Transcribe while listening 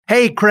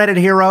Hey, credit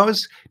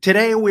heroes.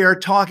 Today we are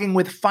talking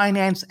with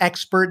finance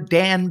expert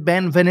Dan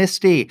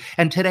Benvenisti,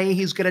 and today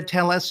he's going to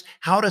tell us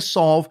how to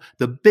solve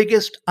the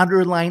biggest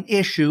underlying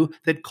issue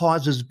that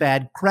causes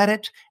bad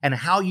credit and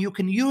how you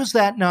can use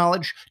that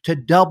knowledge to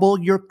double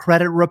your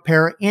credit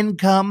repair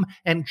income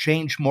and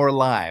change more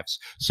lives.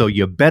 So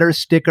you better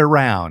stick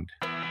around.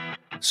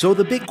 So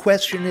the big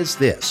question is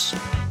this: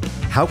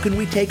 how can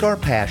we take our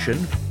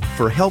passion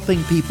for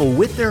helping people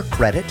with their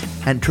credit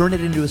and turn it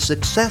into a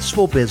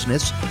successful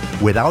business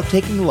without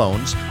taking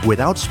loans,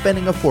 without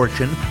spending a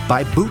fortune,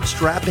 by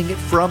bootstrapping it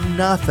from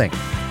nothing,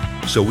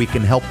 so we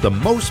can help the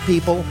most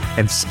people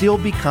and still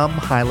become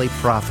highly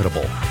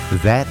profitable?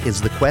 That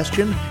is the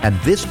question, and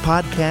this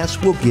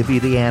podcast will give you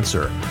the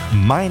answer.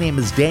 My name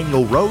is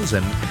Daniel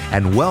Rosen,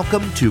 and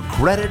welcome to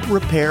Credit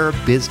Repair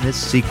Business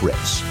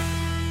Secrets.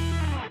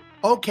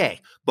 Okay,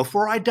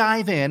 before I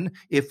dive in,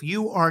 if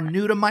you are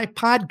new to my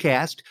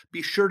podcast,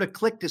 be sure to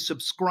click to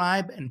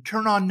subscribe and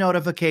turn on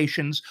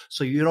notifications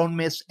so you don't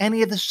miss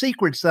any of the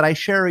secrets that I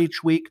share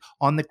each week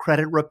on the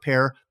Credit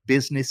Repair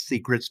Business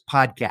Secrets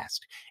podcast.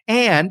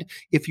 And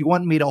if you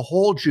want me to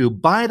hold you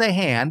by the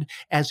hand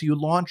as you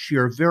launch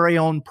your very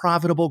own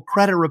profitable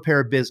credit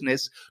repair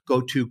business,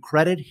 go to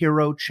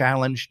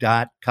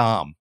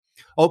CreditHeroChallenge.com.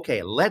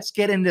 Okay, let's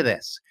get into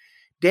this.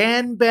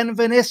 Dan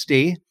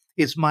Benvenisti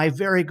is my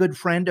very good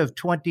friend of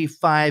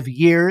 25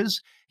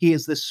 years. He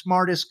is the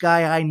smartest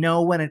guy I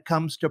know when it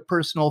comes to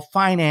personal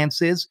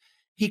finances.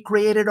 He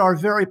created our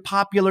very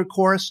popular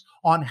course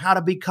on how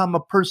to become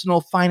a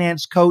personal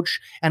finance coach,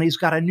 and he's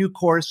got a new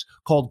course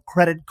called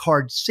Credit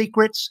Card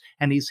Secrets,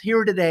 and he's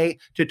here today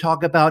to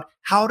talk about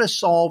how to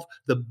solve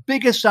the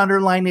biggest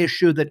underlying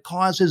issue that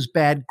causes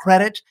bad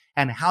credit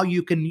and how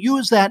you can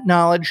use that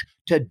knowledge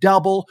to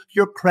double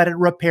your credit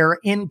repair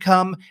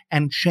income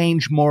and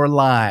change more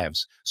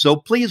lives. So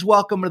please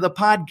welcome to the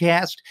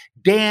podcast,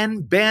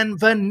 Dan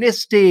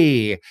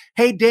Benvenisti.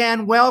 Hey,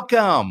 Dan,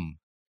 welcome.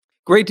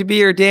 Great to be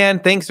here, Dan.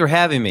 Thanks for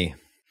having me.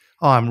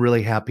 Oh, I'm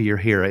really happy you're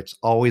here. It's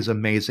always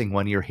amazing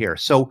when you're here.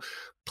 So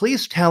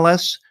please tell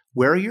us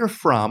where you're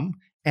from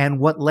and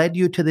what led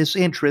you to this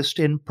interest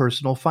in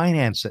personal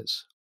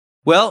finances.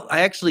 Well, I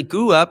actually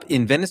grew up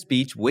in Venice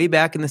Beach way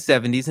back in the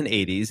 70s and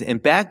 80s.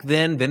 And back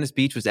then, Venice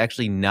Beach was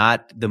actually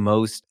not the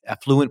most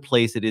affluent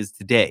place it is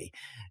today.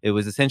 It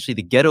was essentially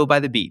the ghetto by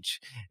the beach.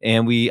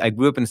 And I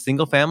grew up in a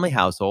single family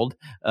household.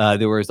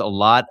 There was a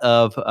lot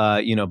of,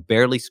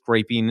 barely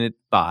scraping it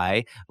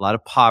by, a lot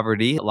of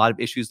poverty, a lot of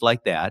issues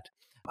like that.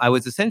 I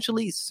was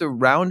essentially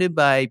surrounded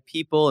by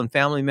people and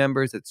family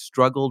members that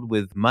struggled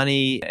with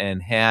money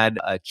and had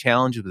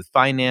challenges with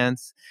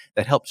finance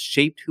that helped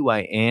shape who I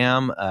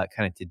am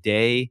kind of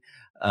today.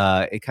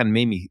 It kind of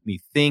made me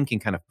think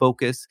and kind of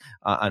focus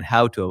on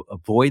how to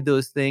avoid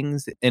those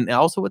things. And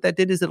also what that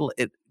did is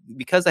it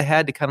because I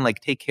had to kind of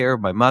like take care of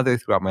my mother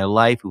throughout my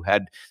life, who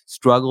had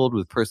struggled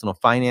with personal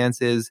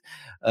finances,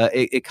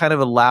 it kind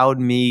of allowed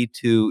me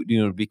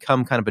to,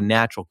 become kind of a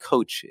natural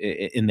coach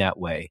in that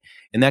way.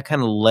 And that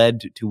kind of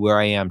led to where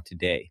I am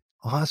today.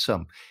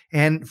 Awesome.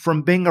 And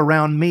from being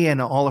around me and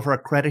all of our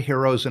credit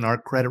heroes in our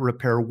credit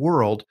repair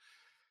world,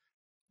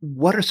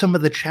 what are some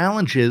of the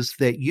challenges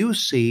that you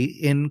see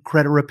in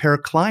credit repair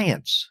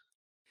clients?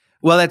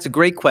 Well, that's a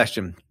great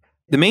question.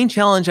 The main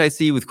challenge I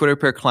see with credit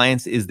repair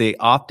clients is they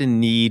often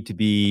need to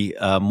be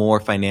more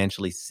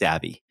financially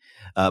savvy.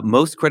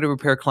 Most credit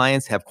repair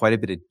clients have quite a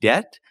bit of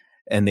debt,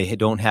 and they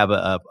don't have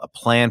a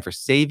plan for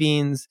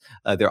savings.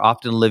 They're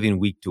often living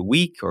week to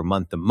week or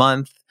month to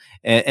month,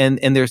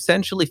 and they're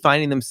essentially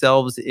finding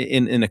themselves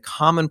in a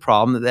common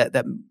problem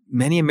that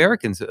many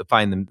Americans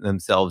find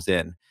themselves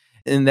in.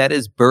 And that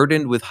is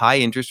burdened with high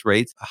interest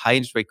rate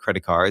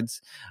credit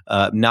cards,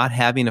 not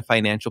having a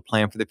financial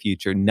plan for the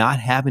future, not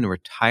having a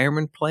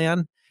retirement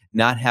plan,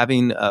 not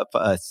having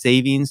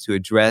savings to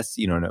address,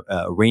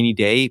 rainy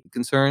day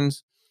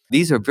concerns.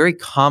 These are very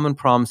common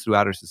problems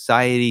throughout our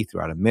society,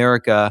 throughout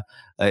America.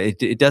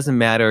 It doesn't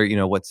matter,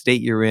 what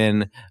state you're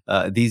in.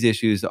 These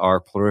issues are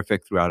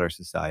prolific throughout our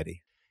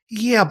society.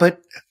 Yeah,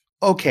 but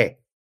okay.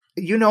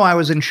 I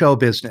was in show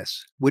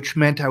business, which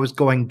meant I was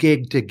going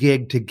gig to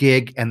gig to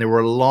gig, and there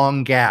were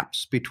long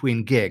gaps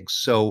between gigs.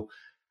 So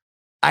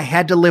I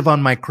had to live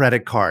on my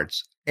credit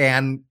cards,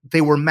 and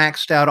they were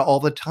maxed out all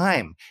the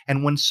time.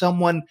 And when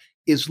someone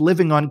is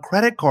living on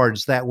credit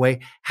cards that way,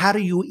 how do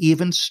you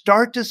even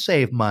start to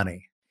save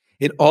money?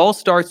 It all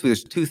starts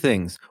with two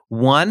things.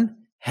 One,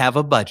 have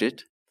a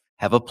budget,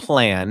 have a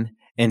plan,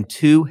 and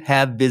two,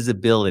 have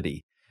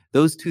visibility.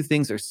 Those two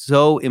things are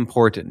so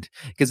important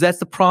because that's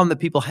the problem that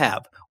people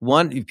have.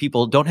 One,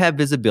 people don't have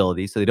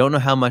visibility, so they don't know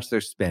how much they're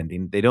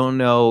spending. They don't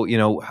know,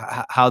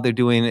 how they're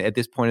doing at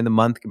this point in the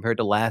month compared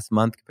to last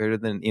month,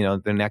 compared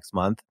to the next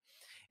month.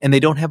 And they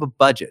don't have a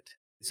budget,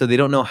 so they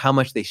don't know how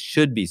much they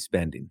should be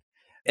spending.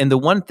 And the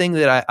one thing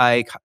that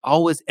I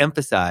always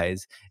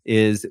emphasize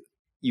is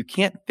you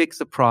can't fix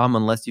a problem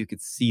unless you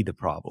could see the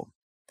problem.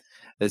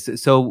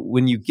 So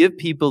when you give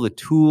people the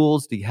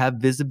tools to have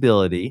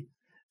visibility,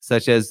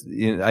 such as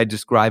I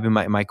describe in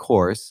my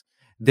course,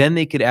 then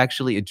they could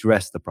actually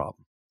address the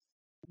problem.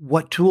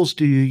 What tools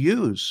do you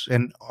use,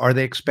 and are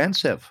they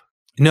expensive?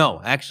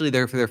 No, actually,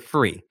 they're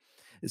free.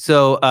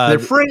 So They're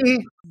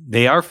free.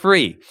 they are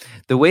free.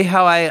 The way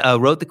how I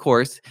wrote the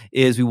course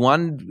is we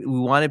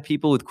wanted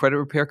people with credit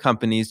repair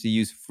companies to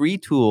use free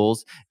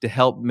tools to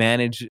help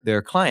manage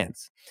their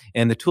clients.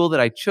 And the tool that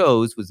I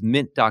chose was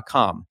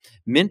Mint.com.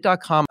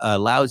 Mint.com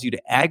allows you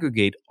to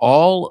aggregate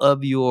all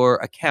of your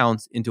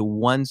accounts into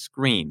one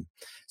screen.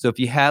 So if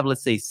you have,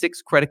 let's say,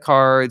 6 credit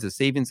cards, a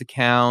savings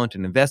account,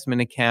 an investment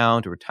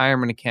account, a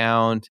retirement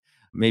account,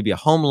 maybe a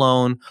home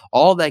loan,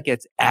 all that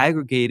gets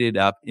aggregated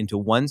up into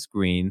one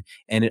screen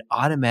and it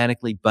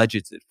automatically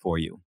budgets it for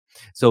you.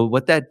 So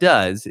what that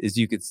does is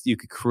you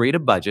could create a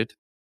budget,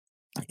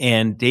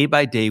 and day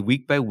by day,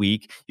 week by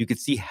week, you could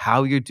see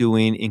how you're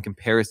doing in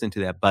comparison to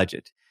that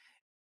budget.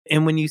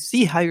 And when you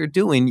see how you're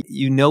doing,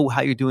 you know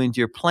how you're doing to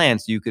your plan,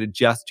 so you could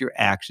adjust your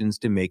actions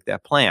to make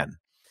that plan.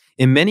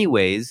 In many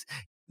ways,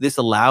 this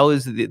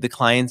allows the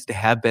clients to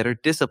have better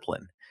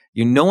discipline.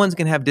 No one's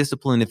going to have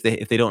discipline if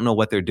they don't know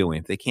what they're doing,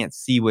 if they can't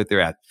see what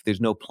they're at, if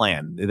there's no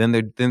plan. Then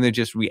they're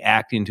just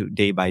reacting to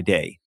day by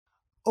day.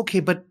 Okay,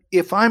 but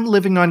if I'm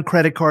living on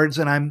credit cards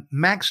and I'm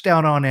maxed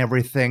out on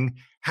everything,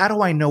 how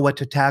do I know what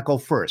to tackle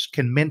first?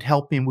 Can Mint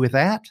help me with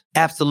that?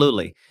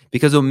 Absolutely.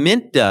 Because what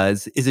Mint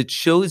does is it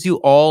shows you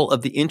all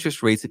of the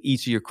interest rates of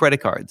each of your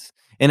credit cards.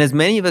 And as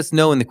many of us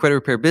know in the credit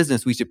repair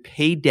business, we should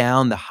pay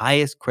down the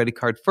highest credit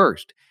card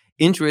first.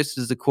 Interest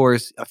is, of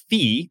course, a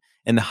fee,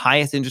 and the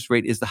highest interest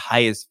rate is the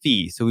highest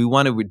fee. So we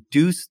want to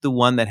reduce the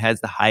one that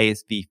has the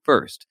highest fee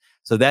first.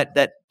 So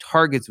that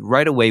targets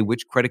right away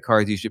which credit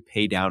cards you should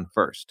pay down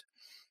first.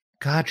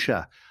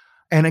 Gotcha.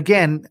 And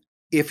again,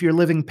 if you're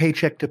living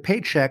paycheck to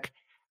paycheck,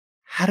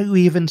 how do you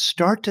even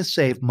start to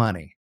save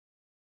money?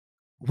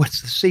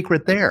 What's the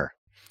secret there?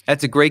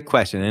 That's a great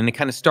question. And it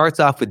kind of starts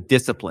off with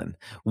discipline.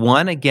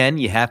 One, again,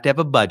 you have to have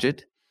a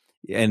budget,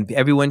 and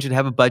everyone should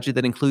have a budget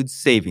that includes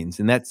savings.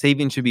 And that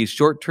savings should be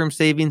short-term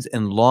savings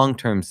and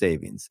long-term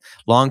savings.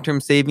 Long-term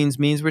savings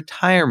means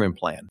retirement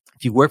plan.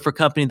 If you work for a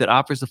company that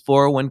offers a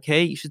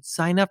 401k, you should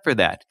sign up for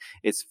that.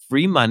 It's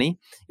free money.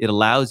 It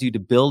allows you to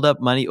build up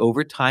money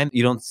over time.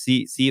 You don't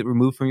see it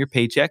removed from your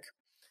paycheck.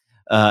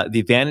 The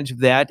advantage of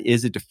that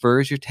is it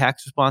defers your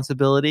tax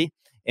responsibility,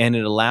 and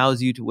it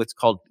allows you to what's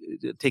called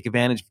take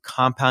advantage of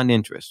compound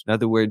interest. In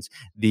other words,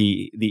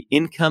 the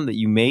income that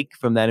you make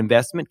from that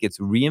investment gets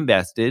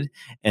reinvested,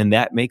 and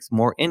that makes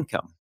more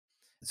income.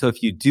 So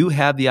if you do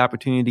have the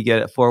opportunity to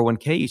get a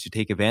 401k, you should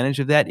take advantage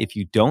of that. If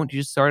you don't, you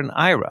just start an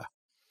IRA.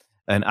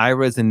 An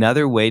IRA is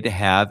another way to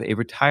have a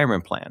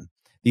retirement plan.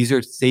 These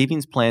are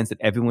savings plans that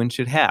everyone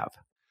should have.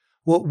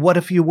 Well, what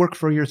if you work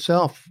for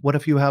yourself? What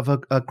if you have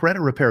a credit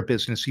repair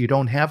business? You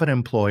don't have an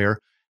employer.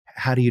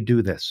 How do you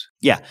do this?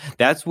 Yeah,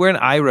 that's where an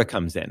IRA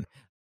comes in.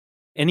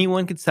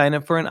 Anyone could sign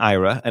up for an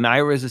IRA. An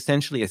IRA is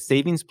essentially a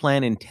savings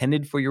plan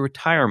intended for your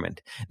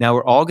retirement. Now,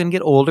 we're all going to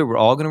get older. We're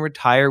all going to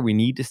retire. We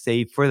need to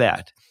save for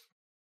that.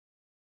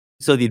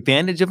 So the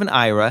advantage of an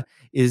IRA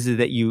is that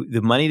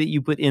the money that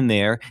you put in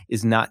there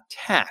is not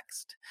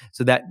taxed.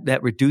 So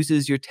that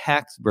reduces your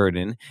tax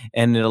burden,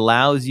 and it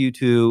allows you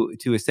to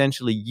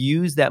essentially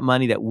use that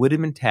money that would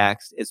have been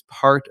taxed as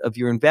part of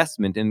your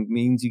investment, and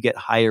means you get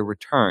higher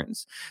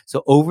returns.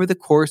 So over the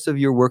course of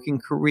your working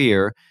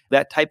career,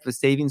 that type of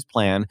savings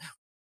plan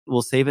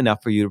will save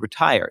enough for you to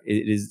retire.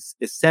 It is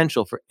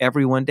essential for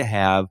everyone to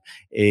have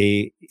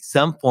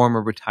some form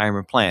of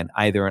retirement plan,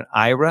 either an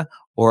IRA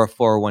or a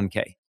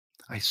 401k.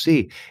 I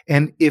see.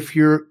 And if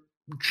you're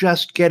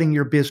just getting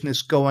your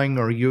business going,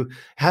 or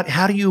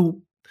how do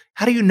you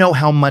know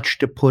how much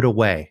to put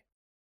away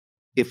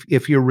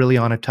if you're really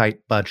on a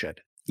tight budget?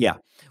 Yeah.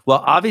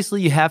 Well,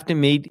 obviously you have to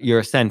meet your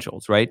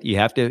essentials, right? You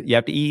have to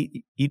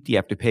eat, you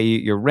have to pay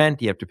your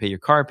rent, you have to pay your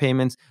car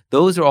payments.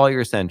 Those are all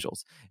your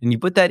essentials. And you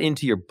put that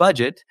into your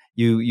budget,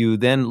 you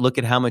then look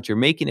at how much you're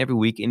making every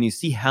week, and you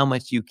see how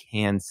much you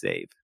can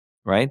save,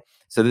 right?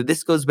 So that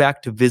this goes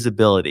back to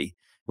visibility.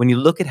 When you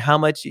look at how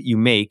much you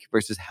make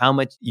versus how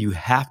much you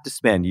have to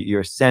spend, your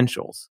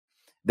essentials,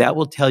 that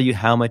will tell you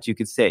how much you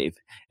could save.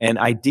 And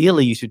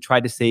ideally, you should try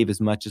to save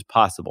as much as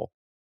possible.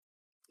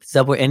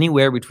 Somewhere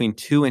anywhere between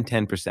 2 and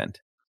 10%.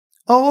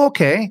 Oh,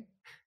 okay.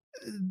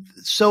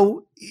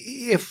 So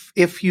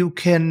if you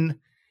can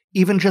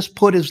even just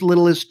put as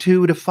little as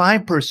 2 to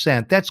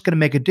 5%, that's going to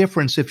make a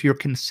difference if you're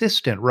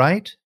consistent,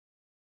 right?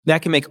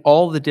 That can make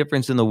all the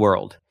difference in the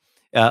world.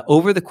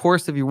 Over the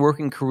course of your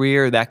working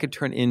career, that could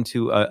turn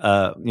into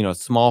a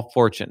small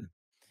fortune.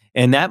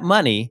 And that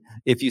money,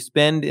 if you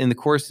spend in the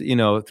course,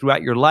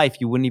 throughout your life,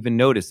 you wouldn't even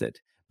notice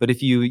it. But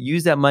if you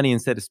use that money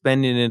instead of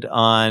spending it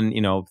on,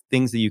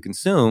 things that you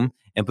consume,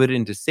 and put it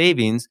into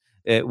savings,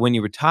 when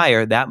you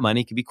retire, that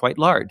money could be quite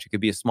large. It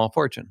could be a small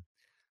fortune.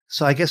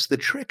 So I guess the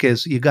trick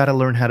is you got to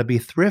learn how to be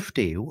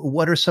thrifty.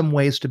 What are some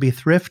ways to be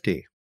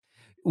thrifty?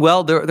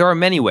 Well, there are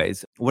many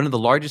ways. One of the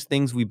largest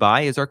things we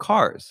buy is our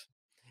cars.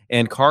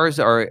 And cars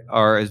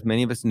are, as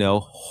many of us know,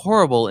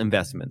 horrible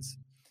investments.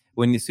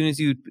 As soon as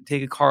you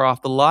take a car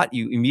off the lot,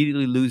 you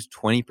immediately lose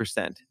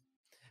 20%.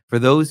 For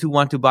those who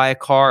want to buy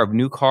a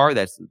new car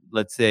that's,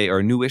 let's say, or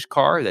a newish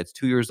car that's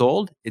 2 years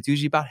old, it's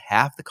usually about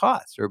half the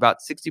cost or about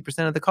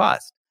 60% of the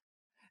cost.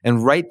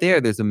 And right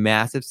there's a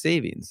massive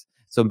savings.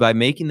 So by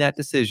making that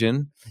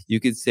decision, you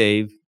could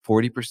save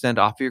 40%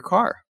 off of your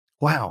car.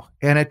 Wow.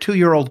 And a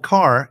 2-year-old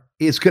car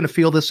is going to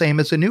feel the same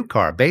as a new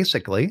car,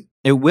 basically.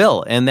 It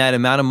will. And that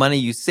amount of money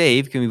you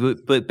save can be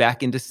put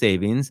back into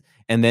savings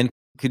and then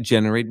could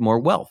generate more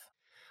wealth.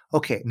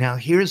 Okay, now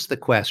here's the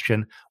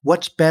question.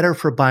 What's better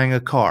for buying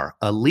a car,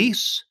 a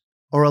lease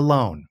or a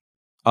loan?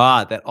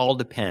 That all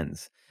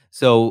depends.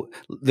 So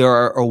there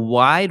are a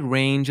wide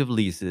range of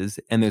leases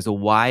and there's a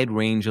wide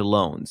range of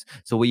loans.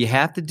 So what you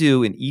have to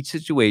do in each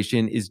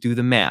situation is do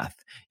the math.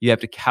 You have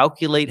to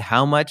calculate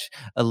how much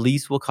a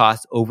lease will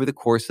cost over the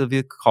course of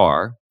your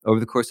car, over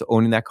the course of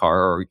owning that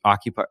car or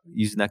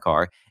using that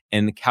car,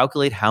 and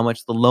calculate how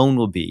much the loan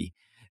will be.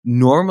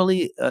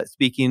 Normally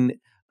speaking,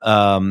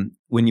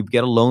 when you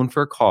get a loan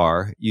for a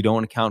car, you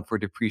don't account for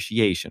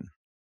depreciation.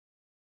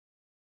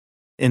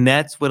 And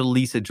that's what a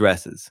lease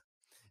addresses.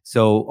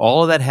 So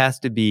all of that has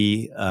to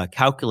be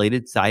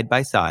calculated side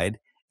by side,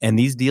 and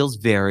these deals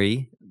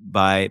vary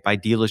by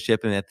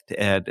dealership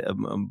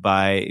and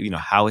by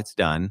how it's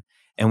done.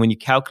 And when you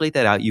calculate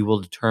that out, you will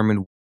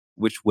determine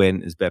which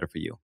one is better for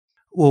you.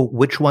 Well,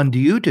 which one do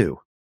you do?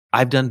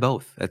 I've done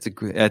both. That's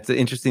an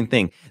interesting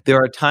thing. There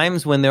are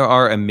times when there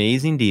are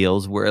amazing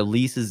deals where a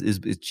lease is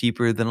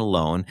cheaper than a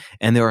loan,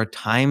 and there are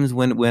times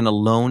when a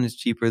loan is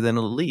cheaper than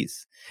a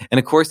lease. And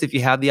of course, if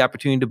you have the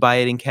opportunity to buy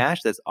it in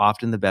cash, that's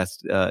often the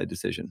best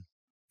decision.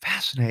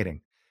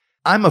 Fascinating.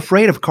 I'm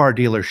afraid of car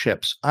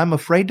dealerships. I'm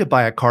afraid to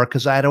buy a car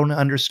because I don't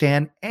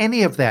understand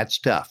any of that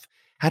stuff.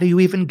 How do you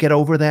even get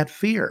over that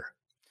fear?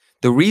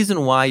 The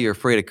reason why you're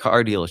afraid of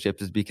car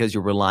dealerships is because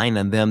you're relying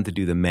on them to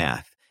do the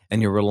math.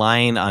 And you're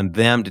relying on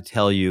them to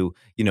tell you,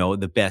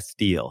 the best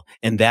deal.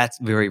 And that's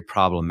very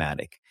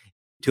problematic.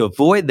 To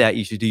avoid that,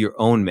 you should do your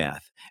own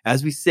math.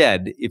 As we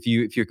said, if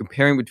you're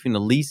comparing between a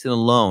lease and a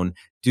loan,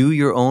 do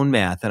your own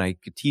math. And I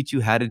could teach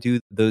you how to do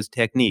those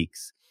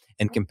techniques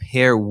and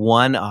compare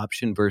one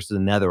option versus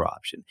another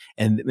option.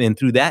 And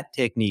through that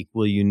technique,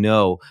 will you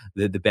know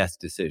the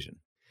best decision?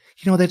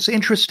 That's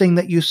interesting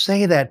that you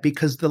say that,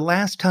 because the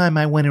last time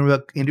I went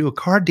into a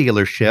car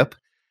dealership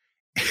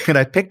and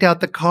I picked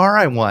out the car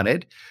I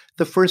wanted,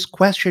 the first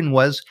question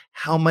was,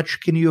 how much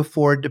can you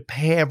afford to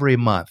pay every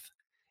month?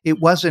 He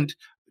wasn't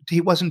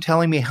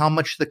telling me how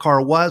much the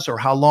car was or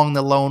how long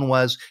the loan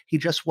was. He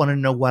just wanted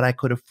to know what I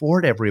could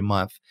afford every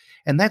month.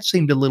 And that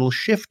seemed a little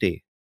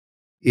shifty.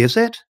 Is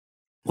it?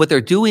 What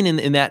they're doing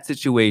in that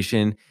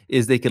situation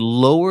is they could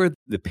lower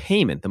the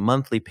payment, the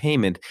monthly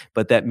payment,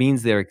 but that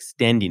means they're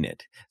extending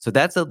it. So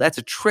that's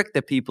a trick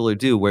that people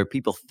do, where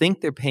people think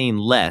they're paying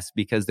less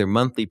because their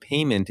monthly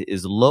payment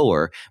is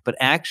lower, but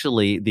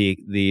actually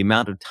the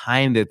amount of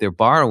time that they're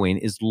borrowing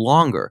is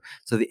longer.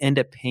 So they end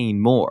up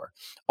paying more.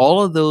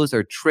 All of those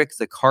are tricks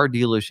that car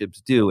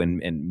dealerships do, and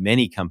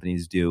many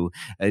companies do,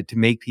 to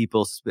make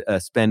people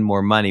spend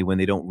more money when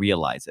they don't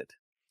realize it.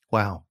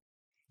 Wow.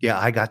 Yeah,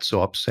 I got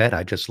so upset,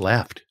 I just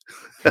left.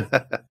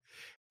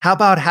 How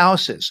about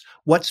houses?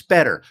 What's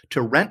better,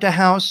 to rent a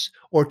house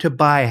or to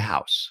buy a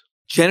house?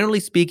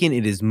 Generally speaking,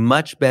 it is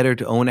much better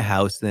to own a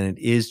house than it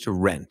is to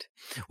rent.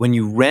 When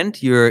you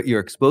rent, you're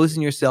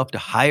exposing yourself to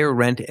higher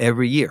rent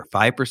every year.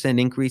 5%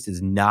 increase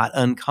is not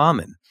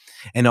uncommon.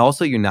 And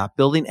also, you're not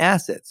building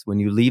assets. When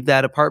you leave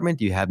that apartment,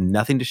 you have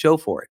nothing to show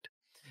for it.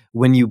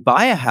 When you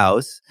buy a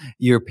house,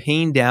 you're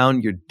paying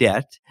down your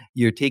debt.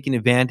 You're taking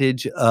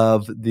advantage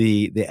of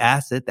the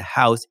asset, the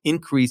house,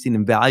 increasing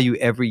in value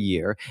every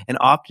year. And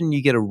often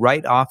you get to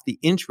write off the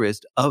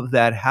interest of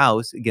that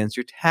house against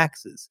your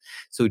taxes.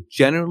 So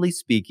generally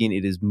speaking,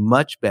 it is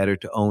much better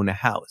to own a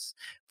house.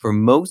 For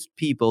most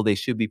people, they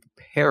should be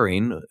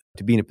preparing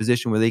to be in a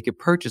position where they could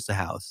purchase a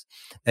house.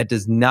 That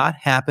does not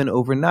happen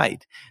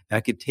overnight.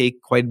 That could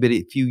take quite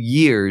a few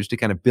years to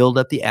kind of build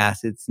up the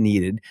assets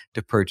needed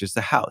to purchase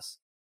a house.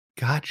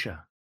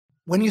 Gotcha.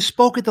 When you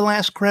spoke at the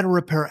last Credit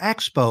Repair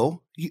Expo,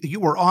 you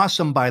were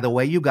awesome, by the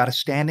way. You got a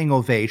standing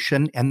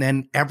ovation, and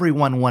then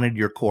everyone wanted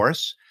your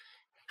course.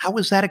 How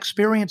was that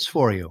experience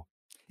for you?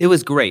 It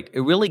was great.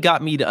 It really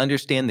got me to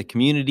understand the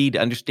community, to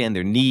understand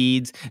their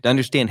needs, to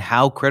understand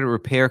how credit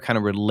repair kind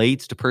of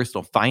relates to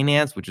personal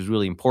finance, which is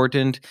really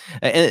important.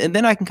 And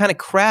then I can kind of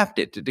craft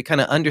it to kind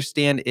of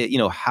understand it,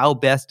 how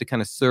best to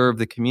kind of serve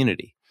the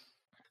community.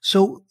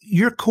 So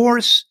your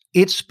course,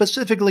 it's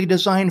specifically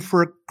designed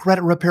for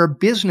credit repair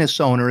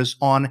business owners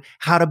on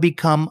how to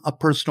become a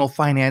personal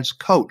finance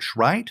coach,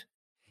 right?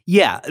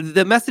 Yeah,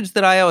 the message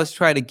that I always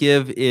try to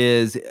give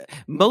is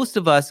most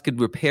of us could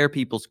repair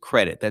people's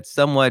credit. That's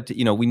somewhat,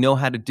 we know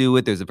how to do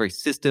it. There's a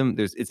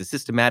it's a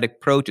systematic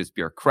approach. It's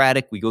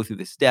bureaucratic. We go through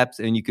the steps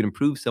and you can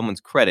improve someone's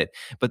credit,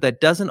 but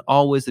that doesn't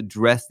always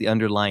address the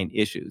underlying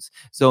issues.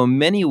 So in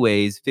many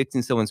ways,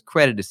 fixing someone's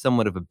credit is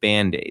somewhat of a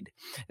Band-Aid.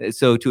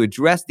 So to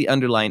address the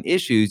underlying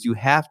issues, you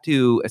have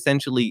to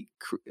essentially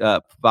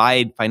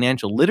provide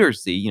financial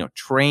literacy,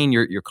 train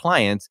your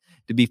clients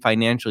to be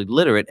financially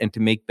literate and to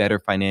make better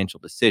financial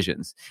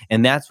decisions.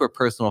 And that's where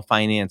personal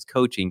finance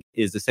coaching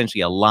is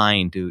essentially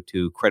aligned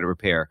to credit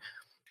repair.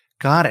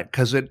 Got it.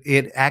 Because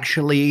it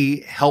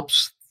actually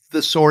helps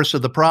the source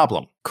of the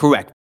problem.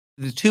 Correct.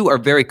 The two are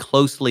very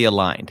closely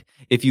aligned.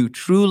 If you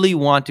truly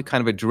want to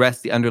kind of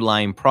address the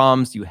underlying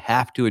problems, you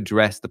have to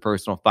address the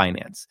personal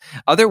finance.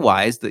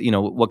 Otherwise,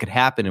 what could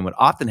happen and what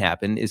often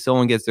happen is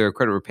someone gets their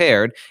credit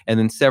repaired, and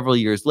then several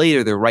years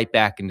later, they're right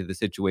back into the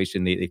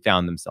situation they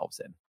found themselves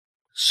in.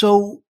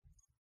 So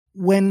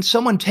when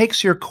someone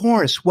takes your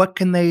course, what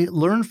can they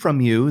learn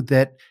from you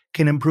that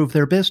can improve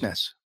their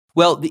business?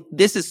 Well,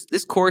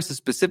 this course is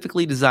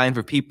specifically designed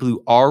for people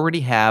who already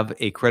have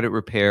a credit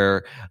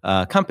repair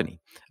company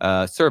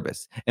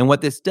service. And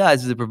what this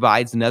does is it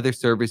provides another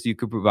service you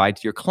could provide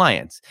to your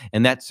clients,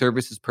 and that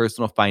service is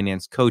personal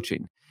finance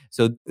coaching.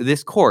 So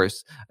this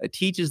course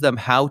teaches them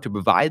how to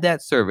provide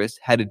that service,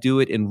 how to do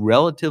it in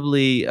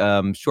relatively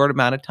short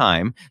amount of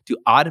time, to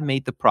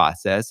automate the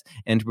process,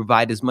 and to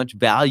provide as much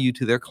value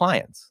to their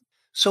clients.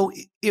 So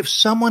if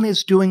someone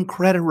is doing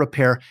credit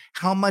repair,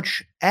 how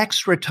much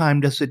extra time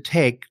does it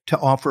take to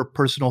offer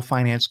personal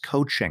finance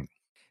coaching?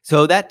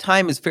 So that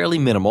time is fairly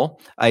minimal.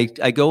 I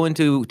go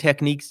into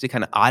techniques to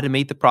kind of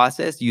automate the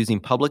process using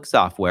public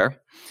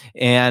software.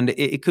 And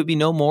it could be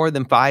no more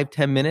than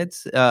 5-10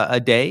 minutes a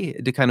day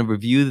to kind of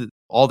review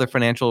all their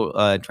financial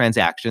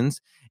transactions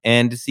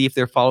and to see if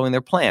they're following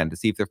their plan, to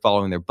see if they're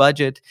following their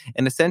budget,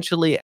 and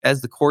essentially,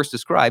 as the course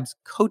describes,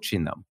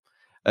 coaching them.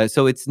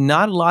 So it's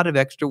not a lot of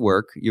extra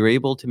work. You're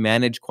able to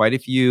manage quite a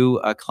few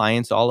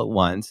clients all at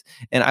once.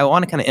 And I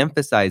want to kind of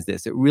emphasize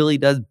this. It really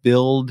does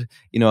build,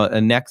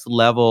 a next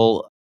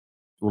level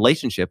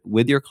relationship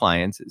with your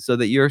clients so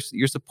that you're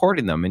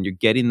supporting them and you're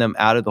getting them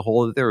out of the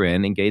hole that they're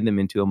in and getting them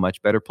into a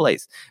much better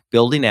place,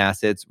 building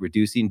assets,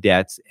 reducing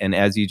debts, and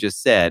as you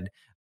just said,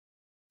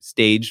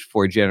 staged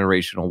for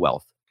generational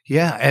wealth.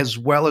 Yeah, as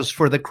well as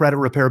for the credit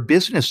repair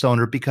business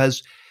owner,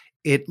 because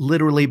it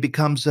literally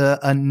becomes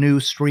a new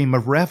stream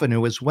of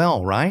revenue as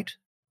well, right?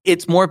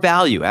 It's more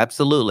value,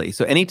 absolutely.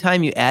 So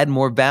anytime you add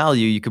more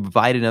value, you can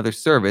provide another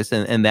service,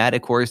 and that,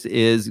 of course,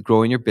 is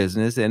growing your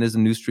business and is a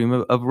new stream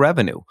of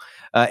revenue.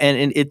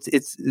 And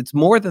it's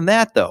more than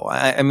that, though.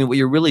 I mean, what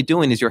you're really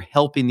doing is you're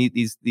helping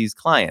these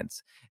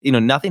clients.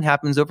 Nothing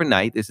happens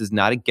overnight. This is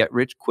not a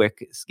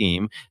get-rich-quick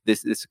scheme.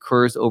 This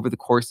occurs over the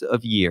course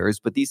of years,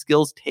 but these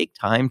skills take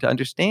time to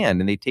understand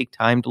and they take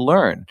time to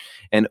learn.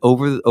 And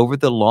over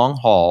the long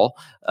haul,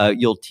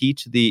 you'll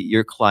teach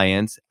your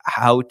clients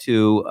how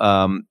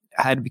to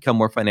become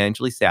more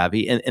financially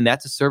savvy. And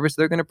that's a service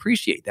they're going to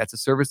appreciate. That's a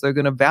service they're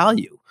going to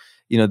value.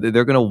 They're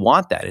going to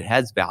want that. It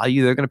has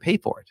value. They're going to pay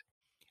for it.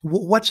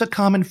 What's a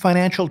common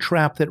financial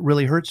trap that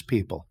really hurts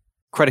people?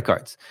 Credit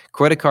cards.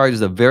 Credit cards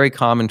is a very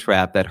common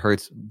trap that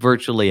hurts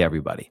virtually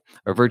everybody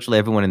or virtually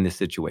everyone in this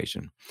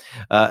situation.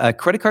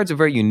 Credit cards are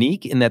very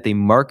unique in that they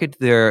market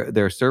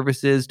their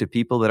services to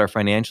people that are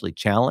financially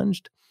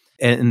challenged.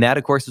 And that,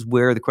 of course, is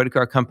where the credit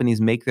card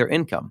companies make their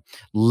income.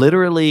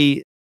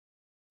 Literally,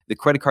 the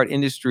credit card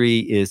industry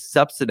is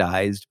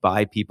subsidized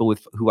by people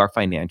who are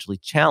financially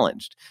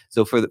challenged.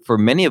 So for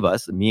many of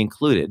us, me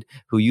included,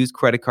 who use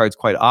credit cards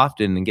quite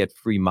often and get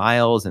free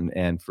miles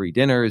and free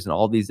dinners and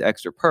all these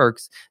extra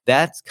perks,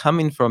 that's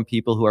coming from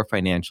people who are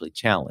financially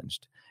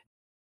challenged.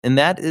 And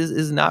that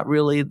is not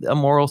really a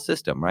moral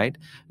system, right?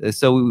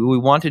 So what we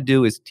want to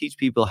do is teach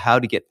people how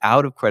to get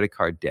out of credit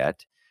card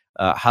debt,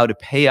 how to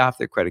pay off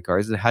their credit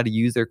cards, and how to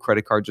use their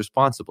credit cards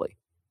responsibly.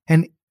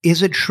 And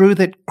is it true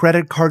that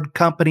credit card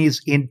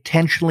companies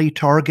intentionally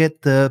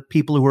target the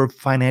people who are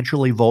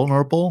financially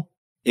vulnerable?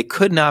 It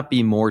could not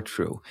be more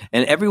true.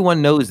 And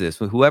everyone knows this.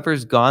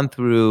 Whoever's gone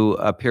through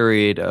a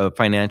period of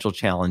financial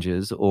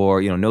challenges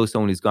or knows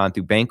someone who's gone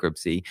through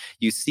bankruptcy,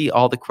 you see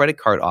all the credit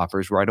card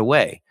offers right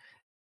away.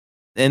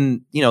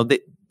 And they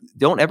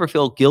don't ever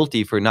feel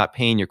guilty for not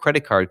paying your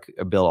credit card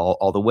bill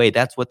all the way.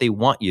 That's what they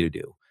want you to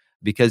do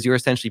because you're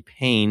essentially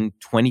paying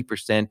 20%,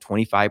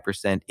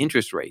 25%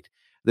 interest rate.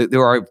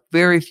 There are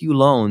very few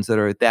loans that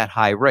are at that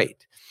high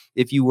rate.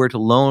 If you were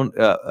to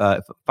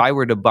if I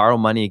were to borrow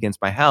money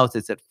against my house,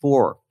 it's at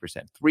 4%,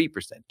 3%,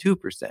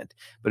 2%.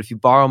 But if you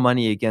borrow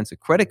money against a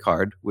credit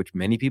card, which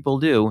many people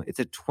do, it's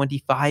at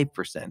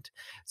 25%.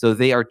 So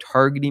they are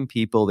targeting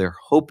people they're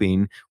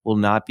hoping will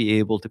not be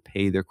able to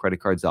pay their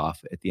credit cards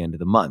off at the end of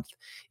the month.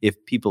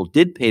 If people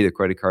did pay their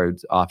credit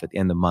cards off at the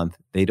end of the month,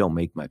 they don't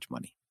make much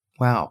money.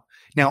 Wow.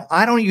 Now,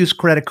 I don't use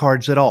credit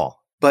cards at all.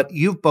 But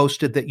you've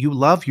boasted that you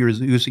love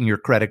using your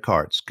credit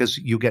cards because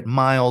you get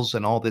miles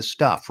and all this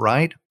stuff,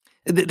 right?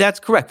 That's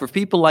correct. For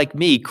people like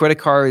me, credit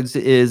cards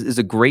is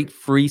a great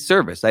free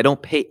service. I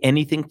don't pay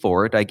anything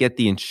for it. I get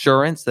the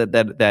insurance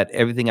that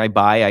everything I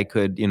buy, I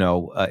could,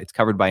 it's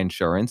covered by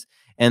insurance.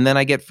 And then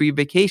I get free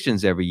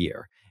vacations every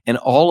year. And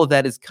all of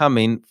that is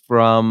coming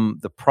from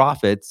the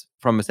profits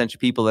from essentially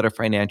people that are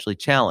financially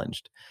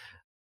challenged.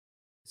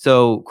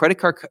 So credit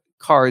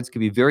cards can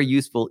be very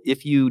useful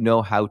if you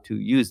know how to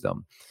use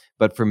them.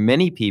 But for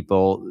many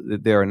people,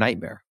 they're a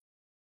nightmare.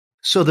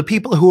 So the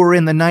people who are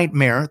in the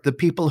nightmare, the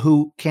people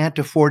who can't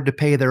afford to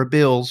pay their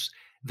bills,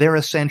 they're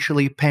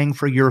essentially paying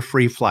for your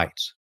free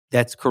flights.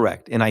 That's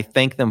correct. And I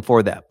thank them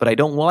for that. But I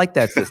don't like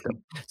that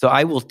system. So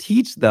I will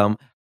teach them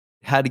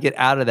how to get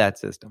out of that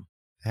system.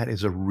 That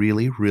is a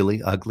really,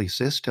 really ugly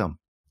system.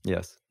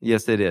 Yes.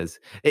 Yes, it is.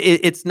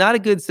 It's not a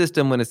good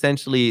system when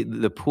essentially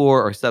the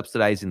poor are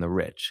subsidizing the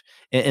rich.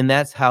 And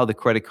that's how the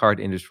credit card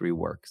industry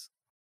works.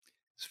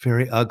 It's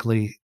very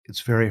ugly.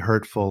 It's very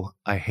hurtful.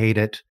 I hate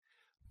it.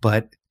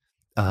 But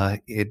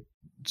it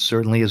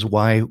certainly is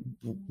why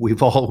we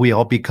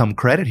all become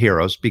credit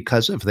heroes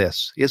because of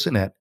this, isn't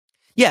it?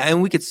 Yeah,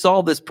 and we could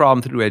solve this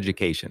problem through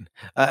education.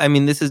 I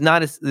mean, this is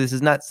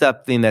not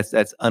something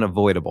that's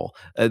unavoidable.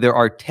 There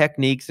are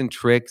techniques and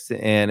tricks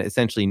and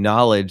essentially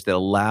knowledge that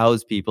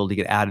allows people to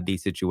get out of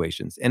these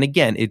situations. And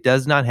again, it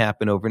does not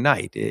happen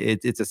overnight.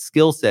 It's a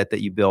skill set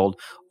that you build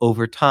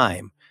over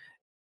time,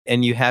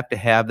 and you have to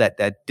have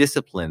that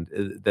discipline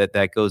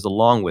that goes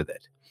along with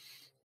it.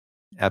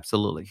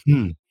 Absolutely.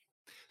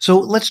 So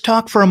let's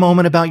talk for a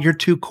moment about your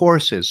two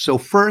courses. So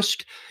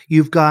first,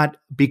 you've got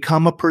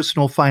Become a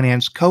Personal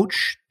Finance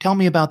Coach. Tell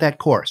me about that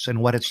course and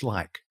what it's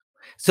like.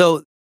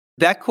 So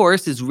that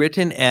course is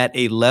written at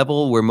a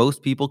level where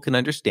most people can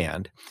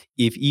understand,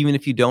 even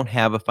if you don't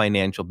have a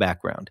financial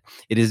background.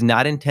 It is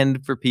not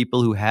intended for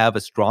people who have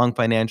a strong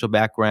financial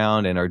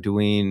background and are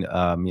doing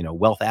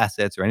wealth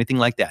assets or anything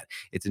like that.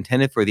 It's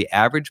intended for the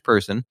average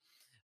person,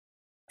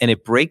 and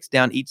it breaks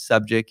down each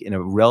subject in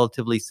a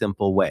relatively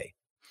simple way.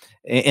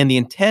 And the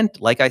intent,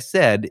 like I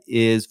said,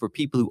 is for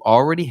people who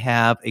already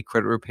have a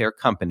credit repair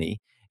company,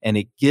 and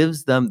it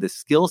gives them the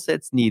skill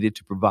sets needed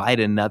to provide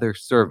another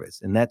service.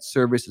 And that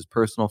service is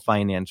personal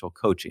financial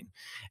coaching.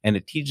 And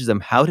it teaches them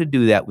how to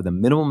do that with a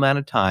minimal amount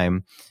of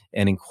time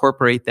and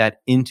incorporate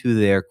that into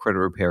their credit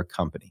repair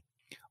company.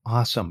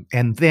 Awesome.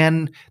 And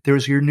then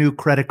there's your new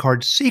Credit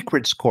Card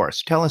Secrets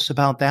course. Tell us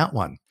about that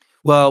one.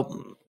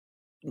 Well,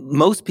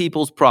 most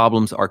people's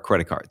problems are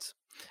credit cards.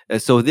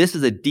 So this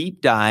is a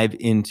deep dive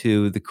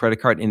into the credit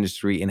card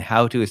industry and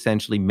how to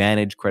essentially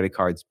manage credit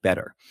cards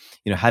better.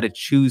 How to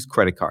choose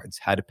credit cards,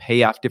 how to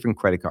pay off different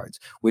credit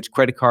cards, which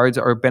credit cards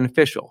are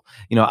beneficial.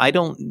 I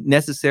don't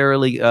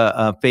necessarily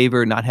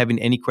favor not having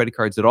any credit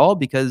cards at all,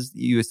 because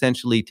you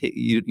essentially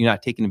you're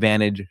not taking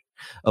advantage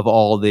of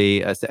all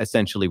the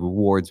essentially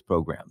rewards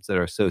programs that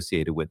are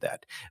associated with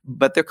that.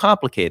 But they're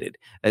complicated.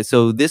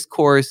 So this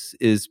course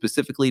is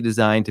specifically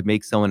designed to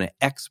make someone an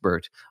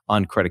expert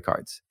on credit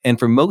cards. And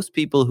for most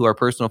people who are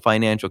personal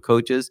financial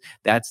coaches,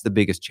 that's the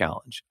biggest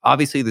challenge.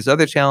 Obviously, there's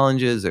other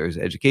challenges. There's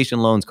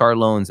education loans, car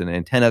loans,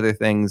 and 10 other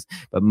things.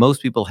 But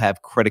most people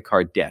have credit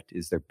card debt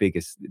is their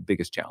biggest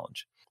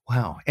challenge.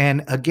 Wow.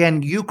 And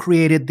again, you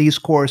created these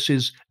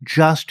courses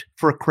just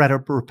for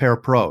credit repair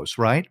pros,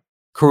 right?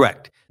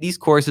 Correct. These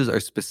courses are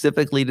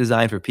specifically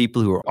designed for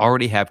people who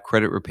already have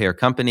credit repair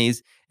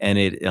companies, and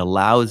it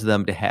allows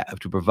them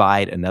to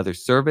provide another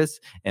service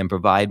and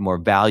provide more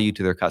value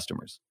to their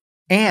customers.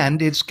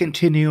 And it's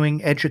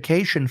continuing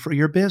education for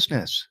your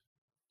business.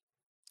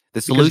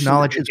 The solution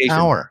knowledge is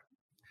power.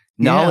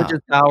 Knowledge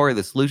is power.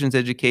 The solutions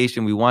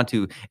education. We want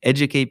to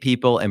educate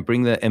people and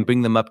bring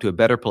them up to a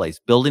better place,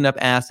 building up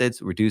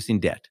assets, reducing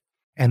debt.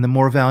 And the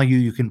more value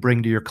you can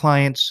bring to your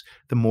clients,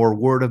 the more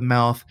word of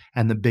mouth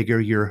and the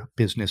bigger your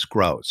business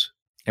grows.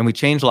 And we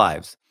change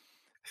lives.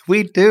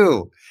 We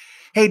do.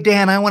 Hey,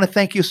 Dan, I want to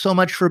thank you so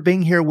much for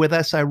being here with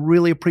us. I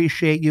really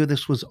appreciate you.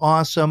 This was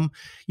awesome.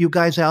 You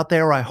guys out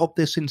there, I hope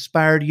this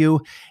inspired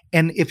you.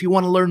 And if you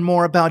want to learn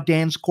more about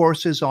Dan's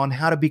courses on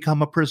how to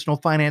become a personal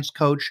finance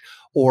coach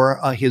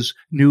or his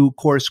new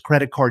course,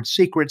 Credit Card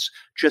Secrets,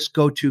 just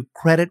go to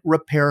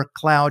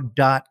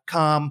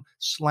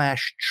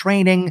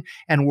creditrepaircloud.com/training.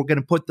 And we're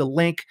going to put the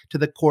link to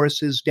the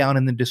courses down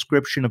in the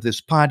description of this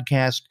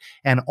podcast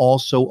and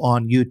also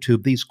on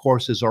YouTube. These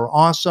courses are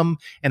awesome.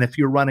 And if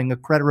you're running a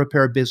credit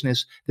repair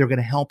business, they're going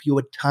to help you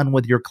a ton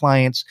with your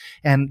clients.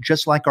 And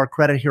just like our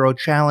Credit Hero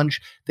Challenge,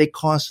 they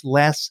cost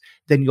less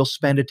than you'll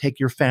spend to take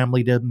your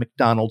family to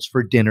McDonald's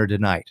for dinner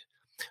tonight.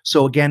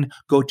 So again,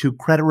 go to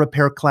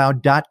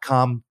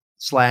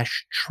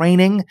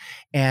creditrepaircloud.com/training,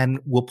 and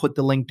we'll put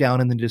the link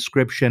down in the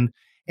description.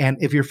 And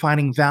if you're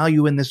finding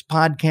value in this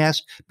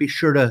podcast, be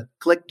sure to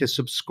click to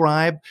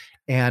subscribe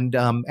and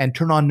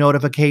turn on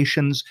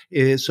notifications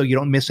so you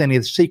don't miss any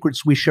of the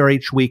secrets we share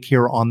each week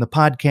here on the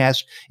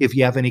podcast. If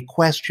you have any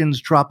questions,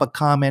 drop a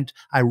comment.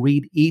 I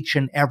read each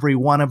and every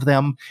one of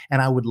them,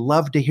 and I would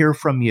love to hear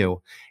from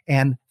you.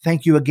 And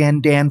thank you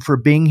again, Dan, for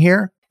being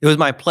here. It was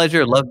my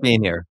pleasure. Love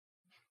being here.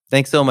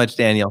 Thanks so much,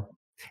 Daniel.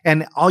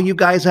 And all you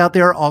guys out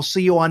there, I'll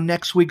see you on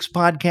next week's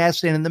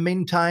podcast. And in the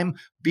meantime,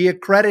 be a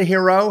credit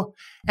hero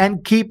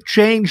and keep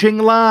changing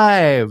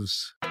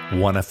lives.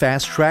 Want a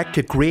fast track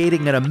to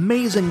creating an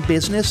amazing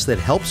business that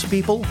helps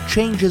people,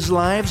 changes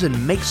lives,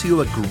 and makes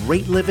you a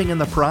great living in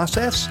the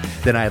process?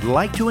 Then I'd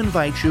like to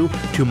invite you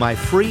to my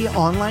free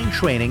online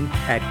training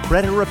at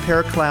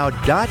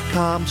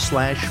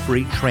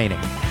creditrepaircloud.com/free training.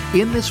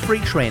 In this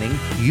free training,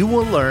 you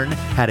will learn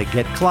how to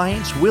get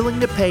clients willing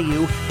to pay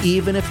you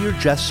even if you're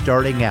just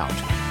starting out.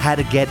 how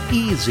to get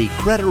easy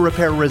credit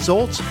repair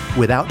results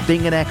without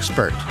being an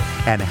expert,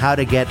 and how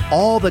to get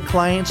all the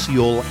clients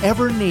you'll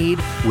ever need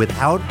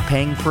without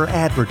paying for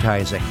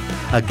advertising.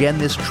 Again,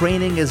 this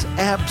training is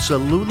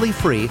absolutely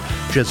free.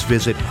 Just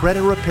visit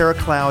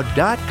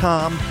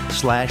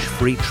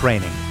creditrepaircloud.com/free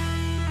training.